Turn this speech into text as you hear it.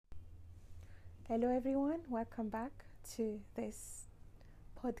Hello, everyone. Welcome back to this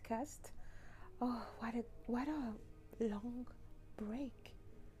podcast. Oh, what a long break!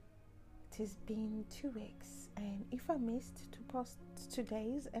 It has been 2 weeks, and if I missed to post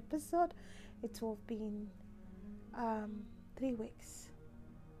today's episode, it will have been 3 weeks.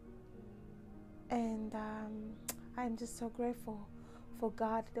 And I'm just so grateful for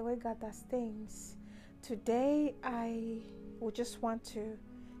God, the way God does things. Today, I would just want to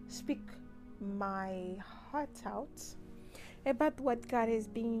speak my heart out about what God has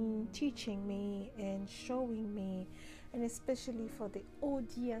been teaching me and showing me, and especially for the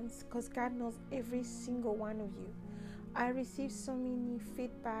audience, because God knows every single one of you. I receive so many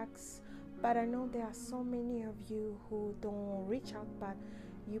feedbacks, but I know there are so many of you who don't reach out, but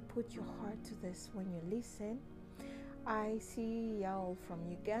you put your heart to this when you listen. I see y'all from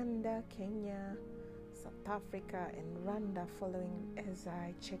Uganda, Kenya, South Africa, and Rwanda following as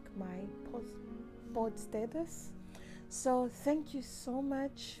I check my pod status. So thank you so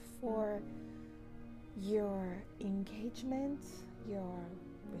much for your engagement, your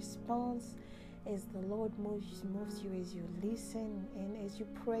response as the Lord moves you, as you listen and as you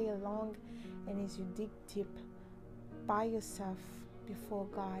pray along and as you dig deep by yourself before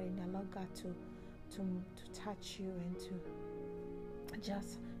God and allow God to touch you and to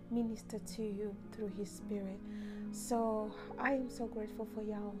just minister to you through His Spirit. So I am so grateful for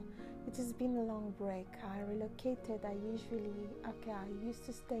y'all. It has been a long break. I relocated. I used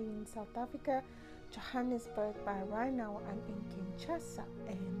to stay in South Africa, Johannesburg, but right now I'm in Kinshasa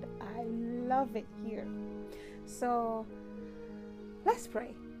and I love it here. So let's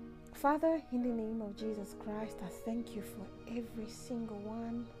pray. Father, in the name of Jesus Christ, I thank you for every single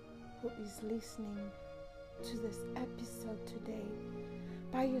one who is listening to this episode today.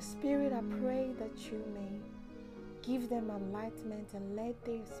 By your Spirit, I pray that you may give them enlightenment and let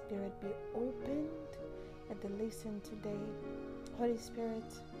their spirit be opened as they listen today. Holy Spirit,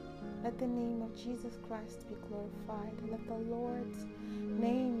 let the name of Jesus Christ be glorified. Let the Lord's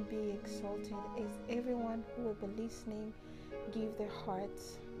name be exalted as everyone who will be listening give their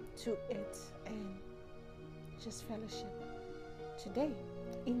hearts to it and just fellowship today.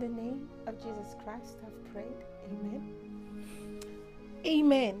 In the name of Jesus Christ, I've prayed. Amen.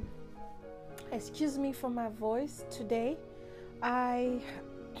 Amen. Excuse me for my voice today. The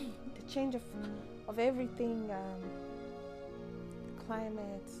change of everything,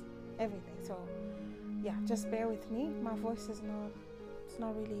 climate, everything. So yeah, just bear with me. My voice is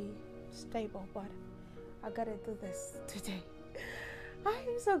not really stable, but I gotta do this today. I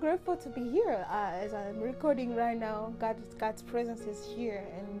am so grateful to be here as I'm recording right now. God's presence is here,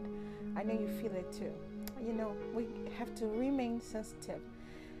 and I know you feel it too. You know, we have to remain sensitive.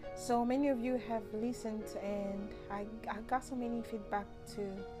 So many of you have listened, and I got so many feedback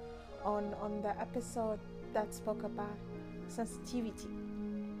too on the episode that spoke about sensitivity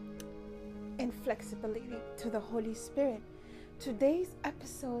and flexibility to the Holy Spirit. Today's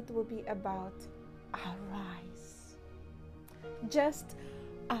episode will be about arise. Just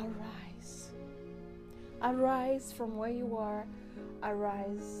arise. Arise from where you are.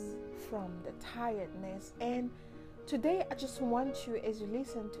 Arise from the tiredness. And today I just want you, as you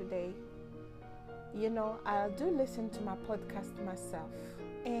listen today, I do listen to my podcast myself,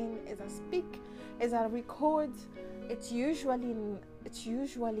 and as I speak, as I record, it's usually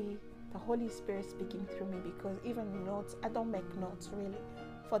the Holy Spirit speaking through me, because even notes, I don't make notes really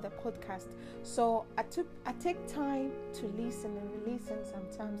for the podcast. So I take time to listen and listen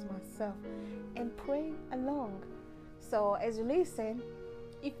sometimes myself and pray along. So as you listen,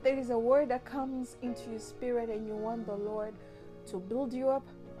 if there is a word that comes into your spirit and you want the Lord to build you up,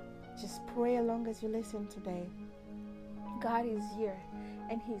 just pray along as you listen today. God is here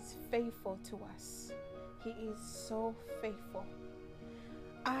and He's faithful to us. He is so faithful.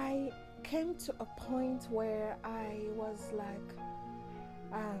 I came to a point where I was like,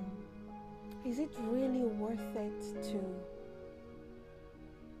 is it really worth it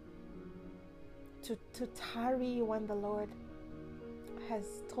to tarry when the Lord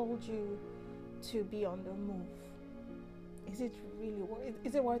has told you to be on the move? Is it really worth it?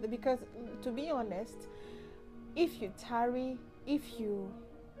 Is it worth it? Because to be honest, if you tarry, if you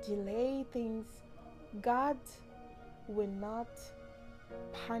delay things, God will not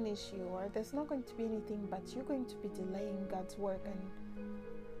punish you, or there's not going to be anything, but you're going to be delaying God's work, and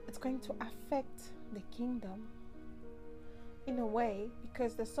it's going to affect the kingdom in a way,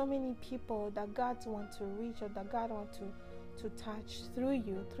 because there's so many people that God wants to reach, or that God wants to touch through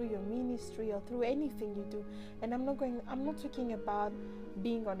you, through your ministry, or through anything you do. And I'm not talking about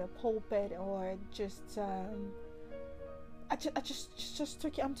being on a pulpit or just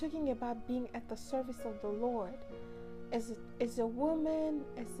I'm talking about being at the service of the Lord, as a woman,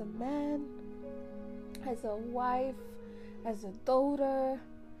 as a man, as a wife, as a daughter,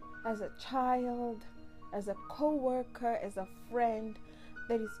 as a child, as a co-worker, as a friend.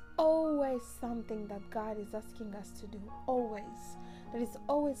 There is always something that God is asking us to do. Always. There is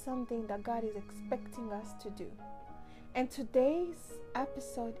always something that God is expecting us to do. And today's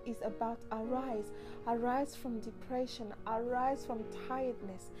episode is about arise. Arise from depression. Arise from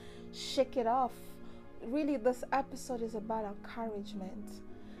tiredness. Shake it off. Really, this episode is about encouragement.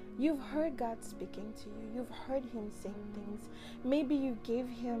 You've heard God speaking to you. You've heard Him saying things. Maybe you gave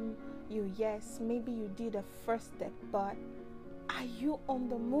Him your yes. Maybe you did a first step. But are you on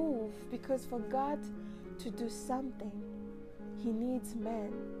the move? Because for God to do something, He needs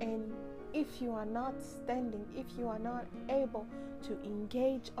men. And if you are not standing, if you are not able to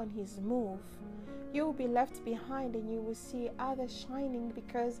engage on His move, you will be left behind and you will see others shining.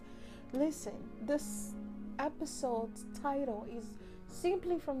 Because listen, this episode's title is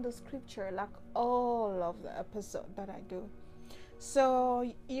simply from the scripture, like all of the episode that I do. So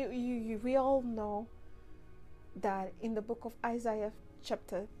we all know that in the book of Isaiah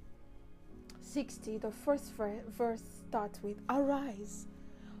chapter 60, the first verse starts with arise.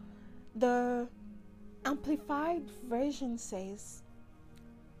 The Amplified Version says,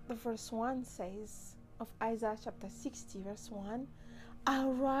 the verse 1 says of Isaiah chapter 60 verse 1,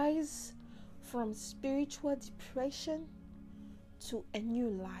 arise from spiritual depression to a new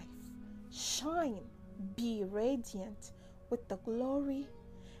life. Shine, be radiant with the glory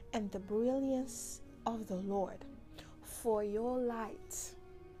and the brilliance of the Lord, for your light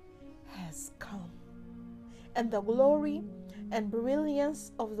has come, and the glory and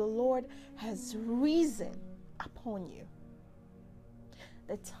brilliance of the Lord has risen upon you.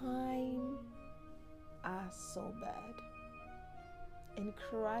 The time are so bad, and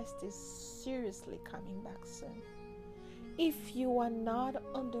Christ is seriously coming back soon. If you are not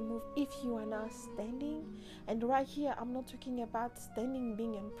on the move, if you are not standing, and right here I'm not talking about standing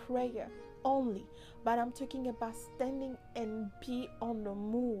being in prayer only, but I'm talking about standing and be on the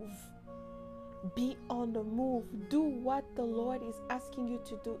move. Be on the move. Do what the Lord is asking you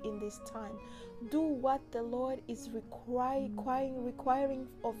to do in this time. Do what the Lord is requiring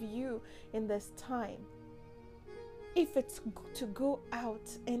of you in this time. If it's to go out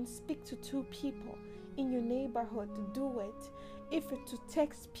and speak to 2 people in your neighborhood, do it. If it's to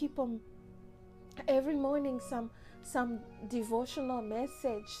text people every morning some devotional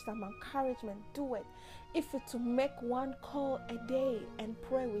message, some encouragement, do it. If it's to make 1 call a day and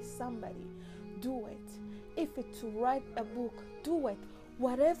pray with somebody, do it. If it's to write a book, do it.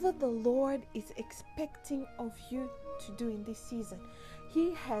 Whatever the Lord is expecting of you to do in this season,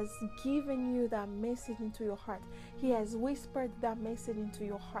 He has given you that message into your heart. He has whispered that message into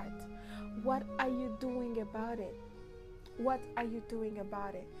your heart. What are you doing about it? What are you doing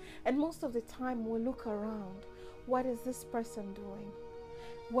about it? And most of the time we look around. What is this person doing?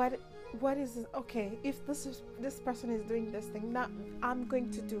 What is it? Okay, if this person is doing this thing, now I'm going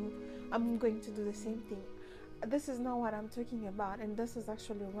to do the same thing. This is not what I'm talking about, and this is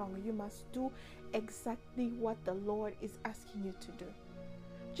actually wrong. You must do exactly what the Lord is asking you to do.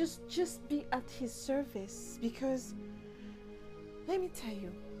 Just be at His service. Because let me tell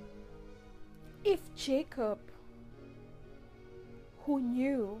you, if Jacob, who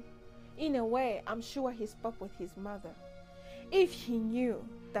knew, in a way, I'm sure he spoke with his mother, if he knew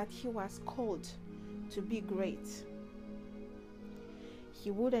that he was called to be great,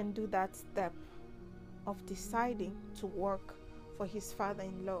 he wouldn't do that step of deciding to work for his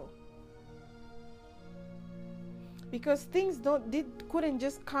father-in-law. Because things couldn't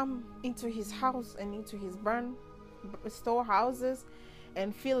just come into his house and into his storehouses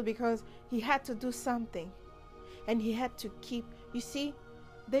and fill, because he had to do something, and he had to keep. You see,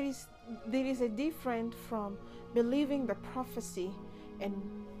 there is a difference from believing the prophecy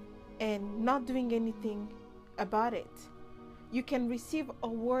and not doing anything about it. You can receive a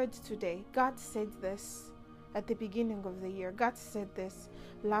word today. God said this at the beginning of the year. God said this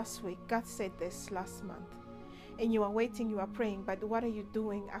last week. God said this last month. And you are waiting, you are praying. But what are you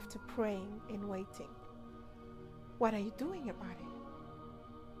doing after praying and waiting? What are you doing about it?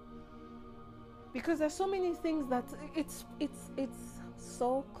 Because there's so many things that it's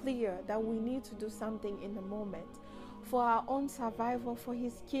so clear that we need to do something in the moment for our own survival, for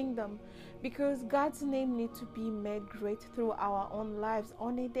his kingdom, because God's name needs to be made great through our own lives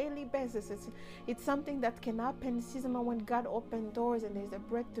on a daily basis. It's something that can happen seasonal when God opens doors and there's a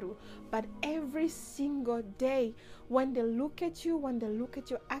breakthrough, but every single day, when they look at you, when they look at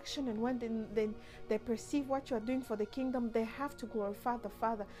your action, and when they perceive what you are doing for the kingdom, they have to glorify the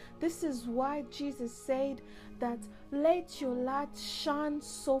Father. This is why Jesus said that let your light shine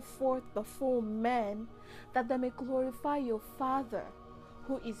so forth before men, that they may glorify your Father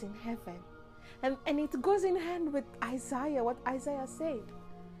who is in heaven. And it goes in hand with Isaiah, what Isaiah said.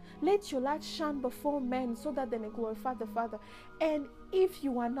 Let your light shine before men so that they may glorify the Father. And if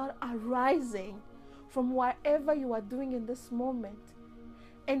you are not arising from whatever you are doing in this moment,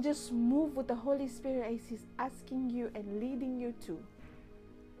 and just move with the Holy Spirit as he's asking you and leading you to,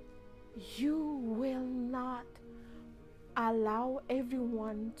 you will not allow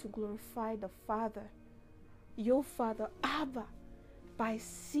everyone to glorify the Father, your Father, Abba, by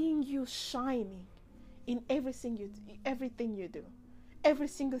seeing you shining in everything you do, every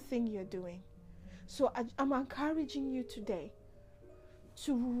single thing you're doing. So I'm encouraging you today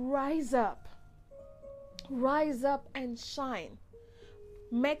to rise up and shine.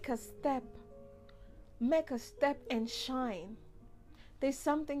 Make a step and shine. There's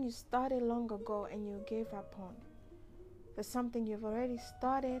something you started long ago and you gave up on. There's something you've already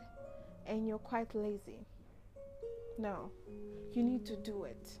started and you're quite lazy. No, you need to do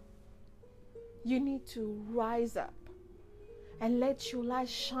it. You need to rise up and let your light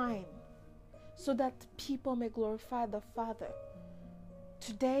shine so that people may glorify the Father.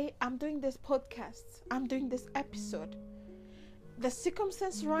 Today, I'm doing this podcast. I'm doing this episode. The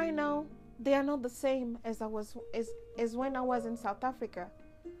circumstances right now, they are not the same as when I was in South Africa.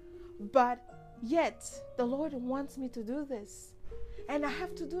 But yet, the Lord wants me to do this. And I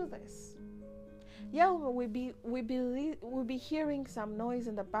have to do this. Yeah, we'll be hearing some noise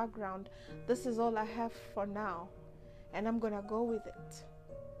in the background. This is all I have for now. And I'm going to go with it.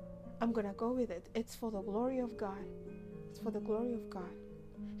 It's for the glory of God. It's for the glory of God.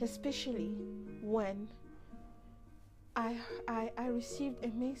 Especially when I received a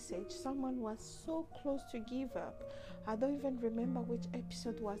message. Someone was so close to give up. I don't even remember which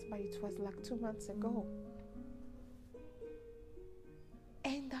episode was, but it was like 2 months ago.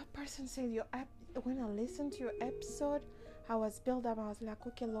 And that person said, when I listened to your episode, I was built up. I was like,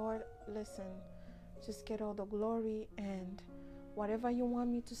 okay, Lord, listen, just get all the glory, and whatever you want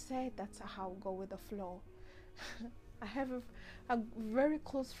me to say, that's how I'll go with the flow. I have a very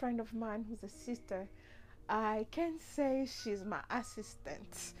close friend of mine who's a sister. I can say she's my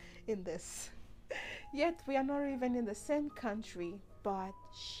assistant in this. Yet we are not even in the same country, but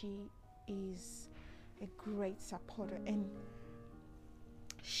she is a great supporter, and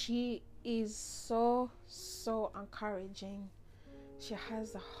she is so encouraging. She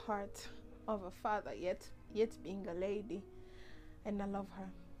has the heart of a father, yet being a lady, and I love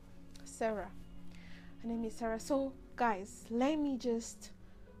her. Sarah. Her name is Sarah. So guys, let me just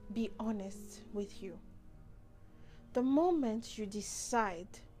be honest with you. The moment you decide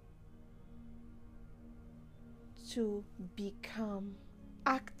to become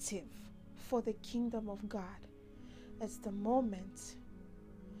active for the kingdom of God, it's the moment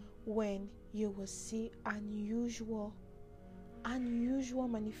when you will see unusual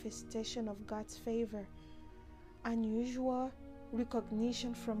manifestation of God's favor, unusual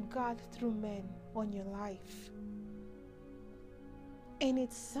recognition from God through men on your life. And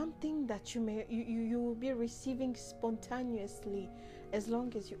it's something that you will be receiving spontaneously as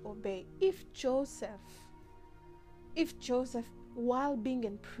long as you obey. If Joseph, while being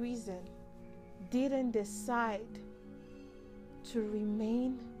in prison, didn't decide to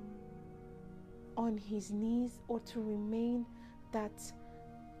remain on his knees, or to remain that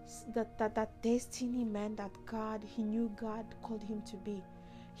destiny man that he knew God called him to be,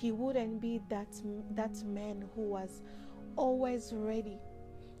 he wouldn't be that man who was always ready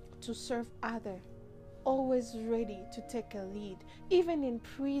to serve others, always ready to take a lead. Even in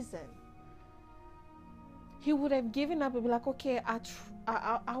prison, he would have given up and be like, okay,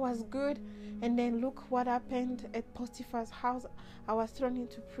 I was good, and then look what happened at Potiphar's house. I was thrown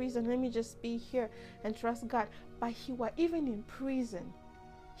into prison. Let me just be here and trust God. But even in prison,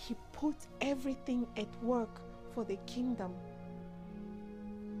 he put everything at work for the kingdom.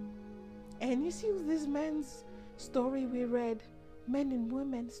 And you see this man's story we read, men and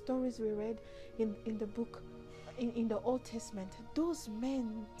women stories we read in the book, in the Old Testament. Those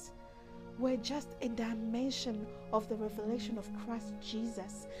men were just a dimension of the revelation of Christ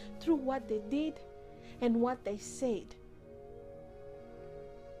Jesus through what they did and what they said.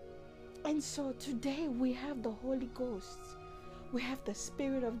 And so today we have the Holy Ghost. We have the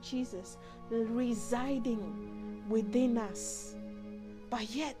Spirit of Jesus residing within us. But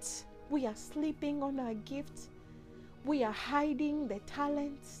yet we are sleeping on our gifts. We are hiding the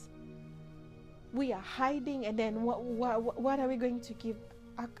talents. We are hiding, and then what are we going to give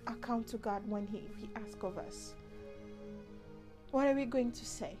account to God when He asks of us? What are we going to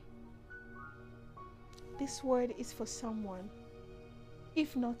say? This word is for someone.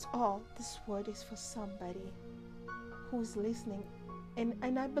 If not all, this word is for somebody who's listening.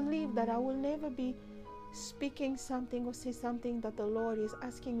 And I believe that I will never be speaking something or say something that the Lord is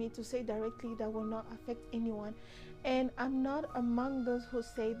asking me to say directly that will not affect anyone. And I'm not among those who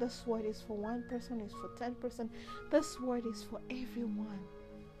say this word is for one person, is for 10%. This word is for everyone.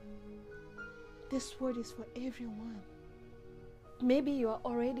 This word is for everyone. Maybe you are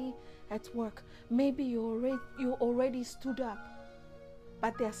already at work. Maybe you already stood up.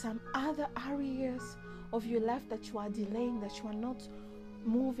 But there are some other areas of your life that you are delaying, that you are not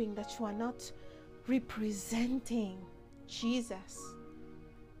moving, that you are not representing Jesus.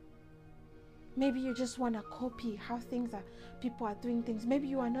 Maybe you just want to copy how people are doing things. Maybe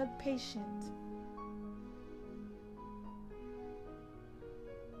you are not patient.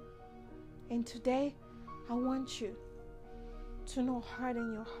 And today, I want you to know,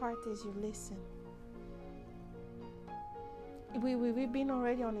 harden your heart as you listen. We've been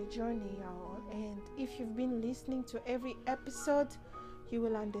already on a journey, y'all. And if you've been listening to every episode, you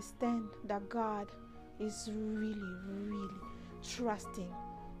will understand that God is really, really trusting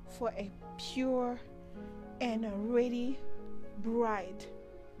for a pure and a ready bride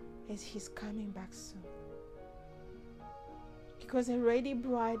as He's coming back soon. Because a ready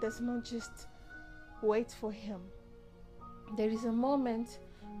bride does not just wait for Him. There is a moment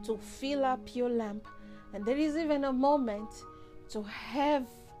to fill up your lamp, and there is even a moment to have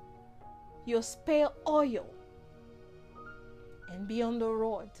your spare oil and be on the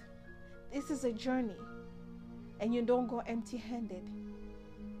road. This is a journey, and you don't go empty-handed.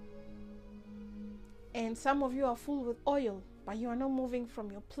 And some of you are full with oil, but you are not moving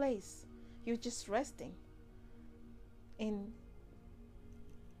from your place. You're just resting. And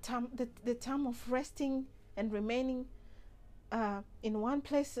the time of resting and remaining in one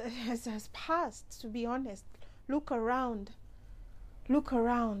place has passed, to be honest. Look around. Look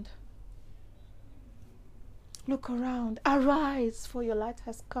around. Look around. Arise, for your light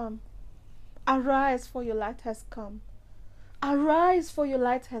has come. Arise, for your light has come. Arise, for your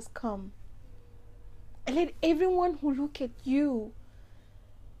light has come. And let everyone who look at you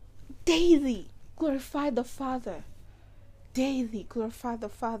daily glorify the Father. Daily glorify the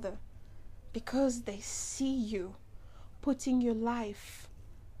Father, because they see you putting your life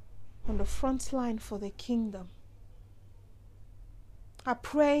on the front line for the kingdom. I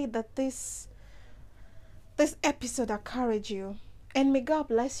pray that this episode encourage you, and may God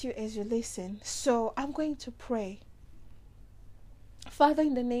bless you as you listen. So I'm going to pray. Father,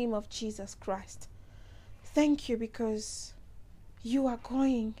 in the name of Jesus Christ, thank you because you are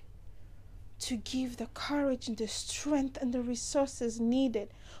going to give the courage and the strength and the resources needed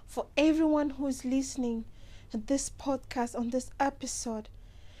for everyone who is listening to this podcast, on this episode.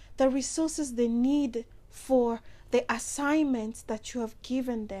 The resources they need for the assignments that you have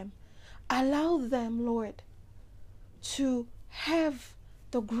given them. Allow them, Lord, to have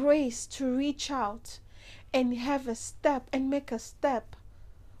the grace to reach out and have a step and make a step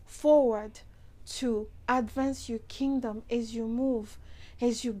forward to advance your kingdom as you move,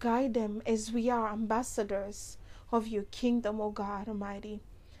 as you guide them, as we are ambassadors of your kingdom, O God Almighty.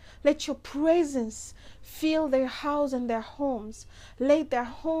 Let your presence fill their house and their homes. Let their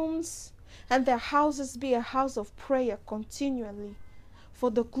homes and their houses be a house of prayer continually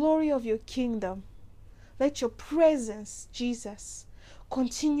for the glory of your kingdom. Let your presence, Jesus,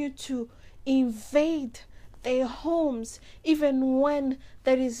 continue to invade their homes, even when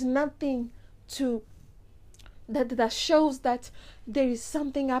there is nothing that shows that there is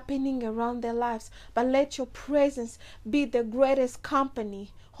something happening around their lives. But let your presence be the greatest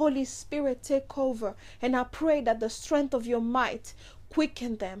company. Holy Spirit, take over. And I pray that the strength of your might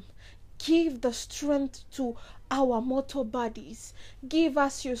quicken them. Give the strength to our mortal bodies. Give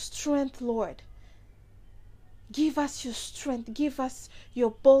us your strength, Lord. Give us your strength. Give us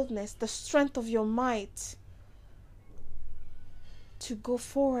your boldness, the strength of your might to go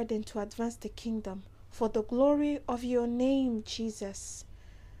forward and to advance the kingdom for the glory of your name, Jesus.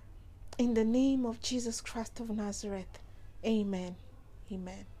 In the name of Jesus Christ of Nazareth. Amen.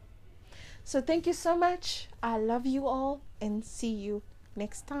 Amen. So thank you so much. I love you all and see you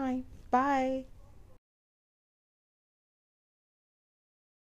next time. Bye.